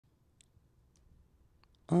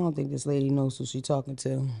I don't think this lady knows who she talking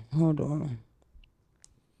to. Hold on.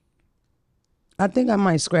 I think I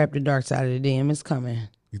might scrap the dark side of the DM. It's coming.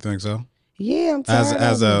 You think so? Yeah, I'm tired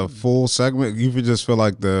As of a it. full segment, you would just feel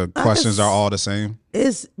like the questions are all the same.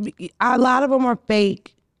 It's a lot of them are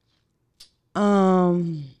fake.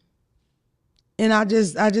 And I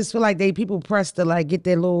just feel like people press to like get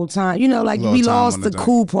their little time. You know, like we lost the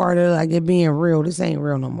cool part of like it being real. This ain't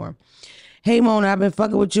real no more. Hey Mona, I've been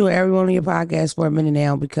fucking with you and everyone on your podcast for a minute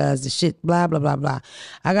now because the shit blah blah blah blah.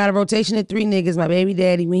 I got a rotation of 3 niggas, my baby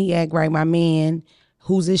daddy when he act right, my man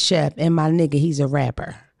who's a chef, and my nigga, he's a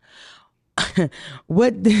rapper.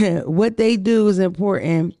 what they do is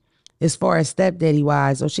important as far as stepdaddy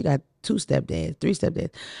wise. Oh, she got 2 stepdads, 3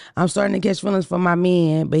 stepdads. I'm starting to catch feelings for my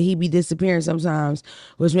man, but he be disappearing sometimes,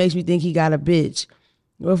 which makes me think he got a bitch.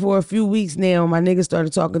 But for a few weeks now, my nigga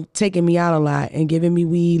started taking me out a lot and giving me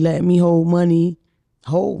weed, letting me hold money,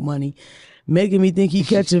 making me think he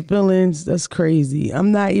catching feelings. That's crazy.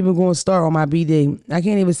 I'm not even going to start on my BD. I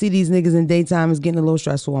can't even see these niggas in daytime. It's getting a little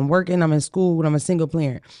stressful. I'm working, I'm in school, and I'm a single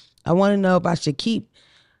parent. I want to know if I should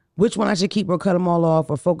which one I should keep or cut them all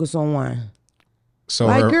off or focus on one. So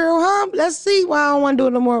like, girl, let's see why I don't want to do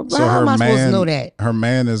it no more. So how am I supposed to know that? Her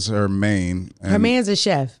man is her main. Her man's a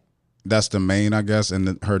chef. That's the main, I guess, and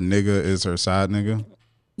her nigga is her side nigga?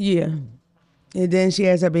 Yeah. And then she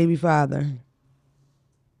has her baby father.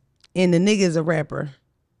 And the nigga is a rapper.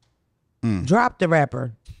 Drop the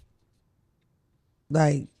rapper.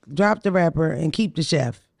 Like, drop the rapper and keep the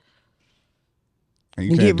chef.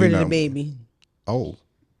 And get rid of the baby. Oh.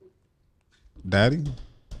 Daddy?